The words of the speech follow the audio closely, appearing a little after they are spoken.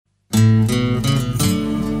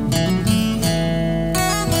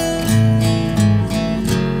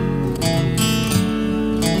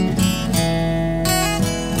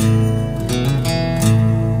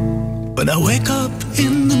I wake up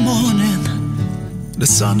in the morning, the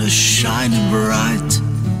sun is shining bright.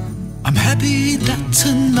 I'm happy that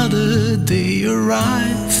another day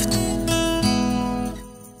arrived.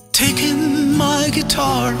 Taking my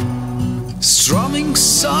guitar, strumming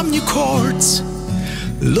some new chords,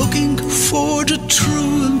 looking for the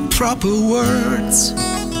true and proper words.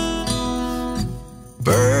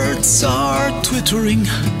 Birds are twittering,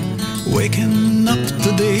 waking up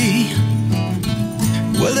the day.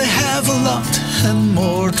 Well, they have a lot and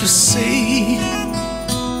more to say.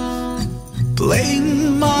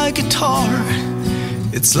 Playing my guitar,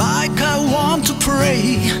 it's like I want to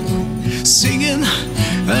pray, singing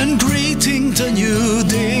and greeting the new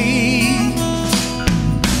day.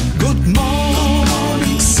 Good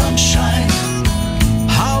morning, sunshine,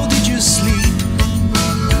 how did you sleep?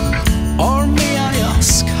 Or may I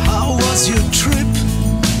ask, how was your trip?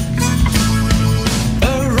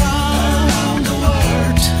 Around the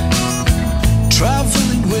world,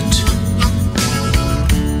 traveling with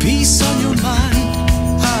peace on your mind,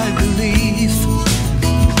 I believe.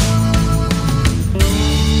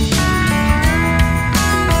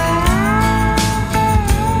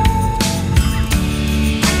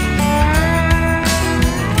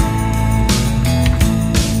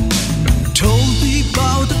 Told me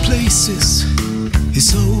about the places he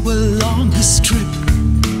saw along his trip,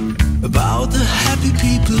 about the happy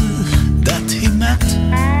people that he met.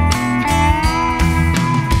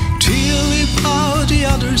 About the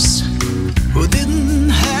others who didn't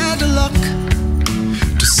have the luck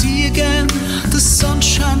to see again the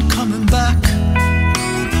sunshine coming back.